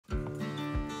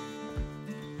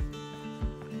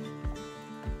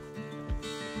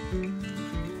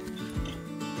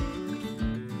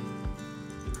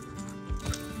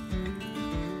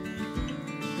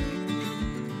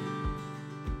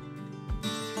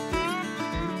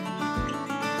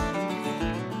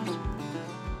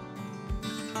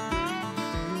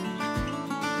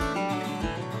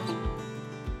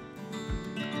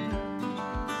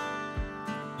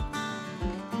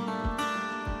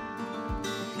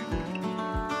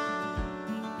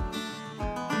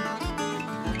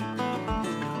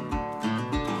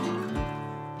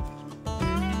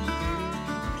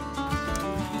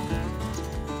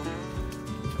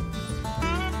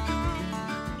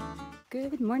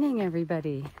morning,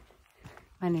 everybody.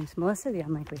 My name's Melissa, the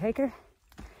Unlikely Hiker,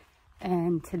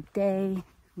 and today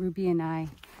Ruby and I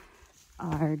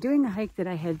are doing a hike that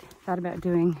I had thought about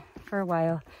doing for a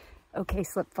while. OK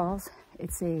Slip Falls.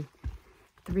 It's a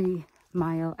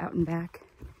 3-mile out and back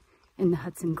in the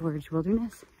Hudson Gorge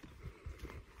Wilderness.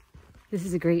 This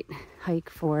is a great hike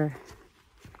for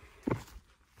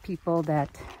people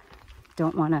that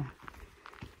don't want to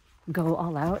go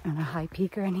all out on a high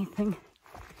peak or anything.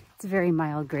 It's very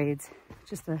mild grades,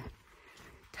 just a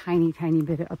tiny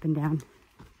bit of up and down.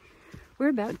 We're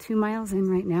about 2 miles in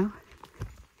right now,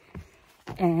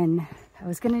 and I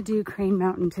was gonna do Crane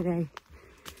Mountain today,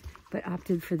 but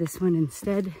opted for this one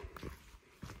instead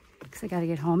because I gotta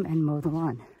get home and mow the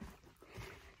lawn.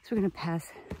 So we're gonna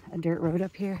pass a dirt road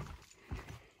up here.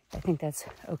 I think that's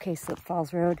OK Slip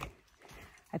Falls Road.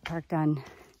 I parked on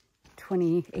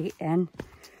 28N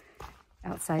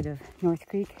outside of North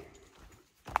Creek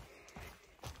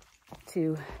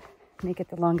to make it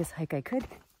the longest hike I could.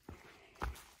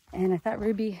 And I thought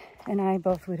Ruby and I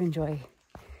both would enjoy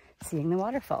seeing the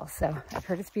waterfall. So I've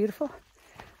heard it's beautiful.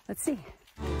 Let's see.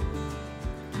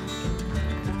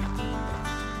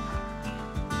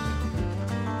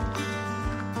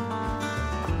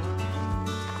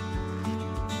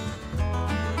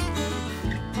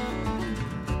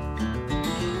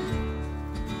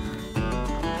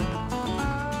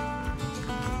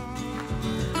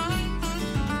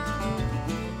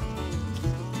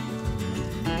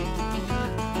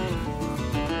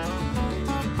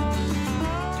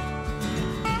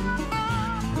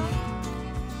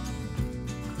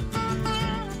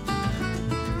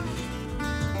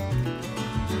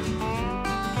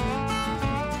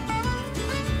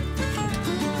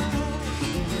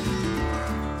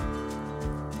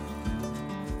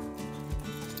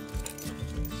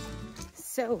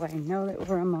 So I know that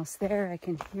we're almost there. I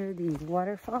can hear the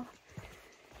waterfall.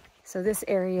 So this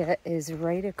area is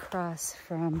right across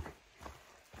from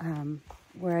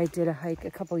where I did a hike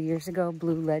a couple years ago,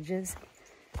 Blue Ledges.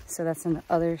 So that's on the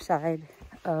other side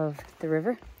of the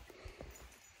river.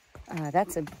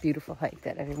 That's a beautiful hike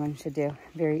that everyone should do.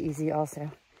 Very easy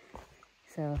also.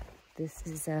 So this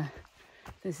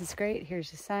is great.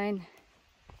 Here's a sign.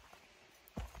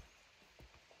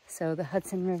 So the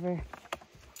Hudson River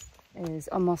is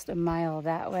almost a mile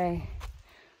that way.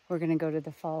 We're gonna go to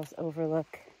the falls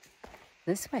overlook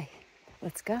this way.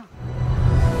 Let's go.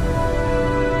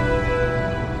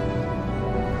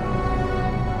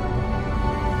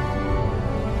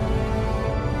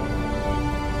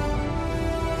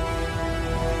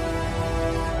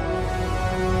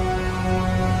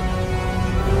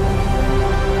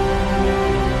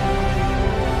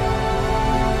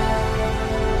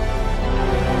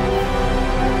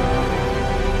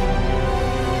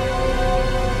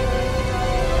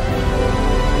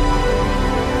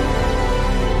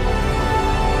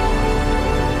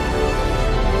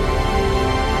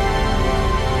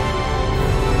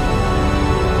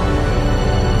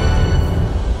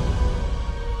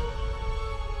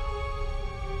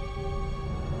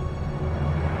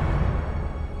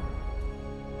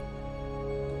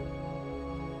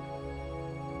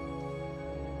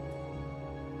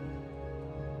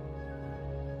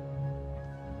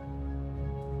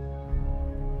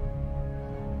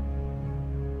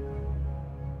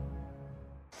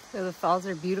 So the falls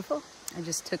are beautiful. I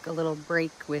just took a little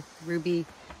break with Ruby.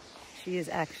 She is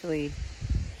actually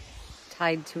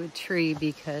tied to a tree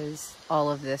because all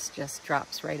of this just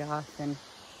drops right off, and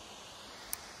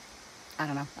I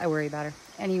don't know, I worry about her.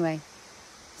 Anyway,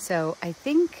 so I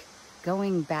think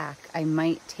going back, I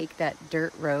might take that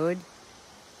dirt road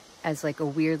as like a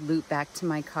weird loop back to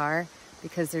my car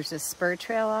because there's a spur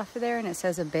trail off of there and it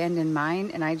says abandoned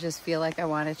mine, and I just feel like I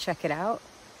want to check it out.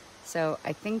 So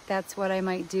I think that's what I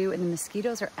might do. And the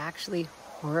mosquitoes are actually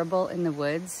horrible in the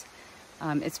woods.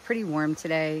 It's pretty warm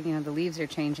today. You know, the leaves are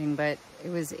changing, but it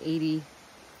was 80,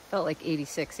 felt like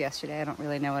 86 yesterday. I don't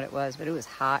really know what it was, but it was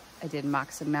hot. I did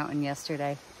Moxon Mountain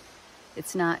yesterday.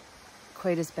 It's not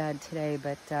quite as bad today,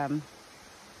 but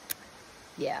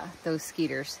yeah, those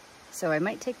skeeters. So I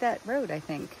might take that road, I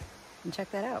think, and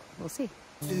check that out. We'll see.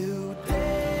 Today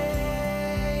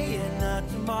and not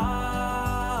tomorrow.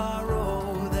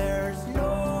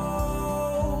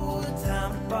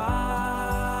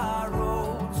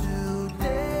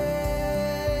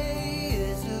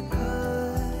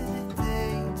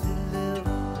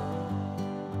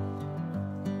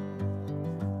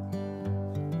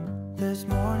 This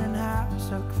morning has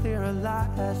so clear a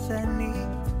light as any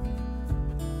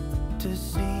to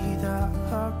see the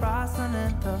horizon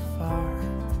in the far.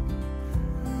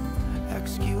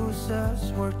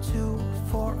 Excuses were 2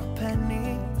 for a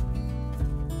penny,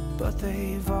 but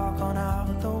they've all gone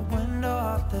out the window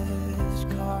of this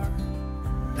car.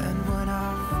 And when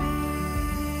I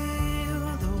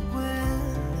feel the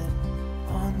wind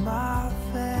on my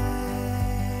face,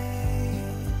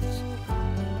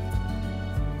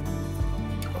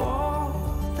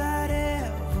 all that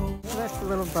ever. Well, that's a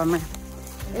little bummer.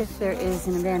 If there is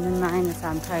an abandoned mine, it's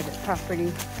on private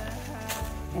property,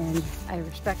 and I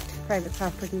respect private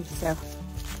property, so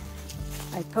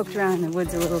I poked around in the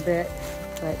woods a little bit,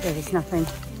 but there was nothing.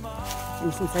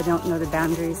 And since I don't know the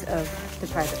boundaries of the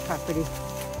private property,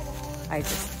 I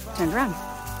just turned around.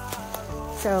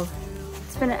 So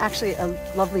it's been actually a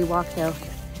lovely walk though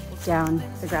down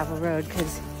the gravel road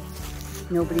because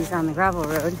nobody's on the gravel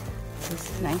road, which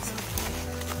is nice.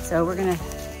 So we're gonna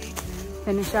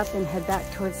finish up and head back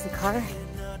towards the car.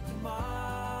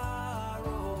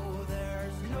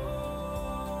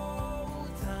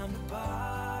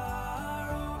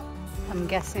 I'm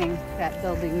guessing that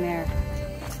building there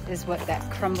is what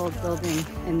that crumbled building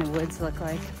in the woods look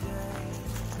like.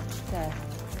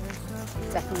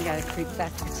 Definitely got a creep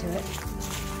factor to it.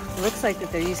 It looks like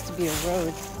that there used to be a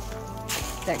road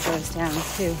that goes down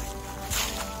too,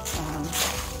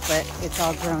 but it's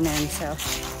all grown in, so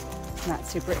I'm not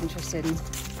super interested in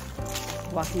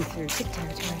walking through pig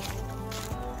territory.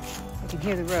 I can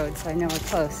hear the road, so I know we're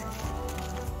close.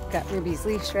 Got Ruby's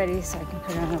leash ready so I can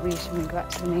put her on a leash when we go out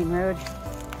to the main road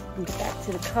and get back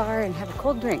to the car and have a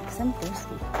cold drink because I'm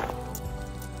thirsty.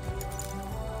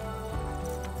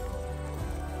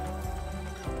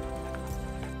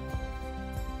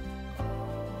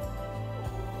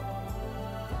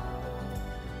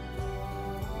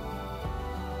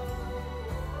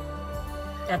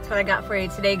 That's what I got for you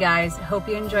today, guys. Hope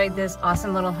you enjoyed this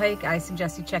awesome little hike. I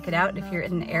suggest you check it out if you're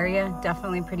in the area.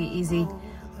 Definitely pretty easy.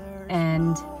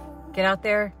 And get out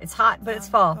there. It's hot, but it's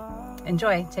fall.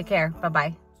 Enjoy. Take care.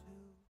 Bye-bye.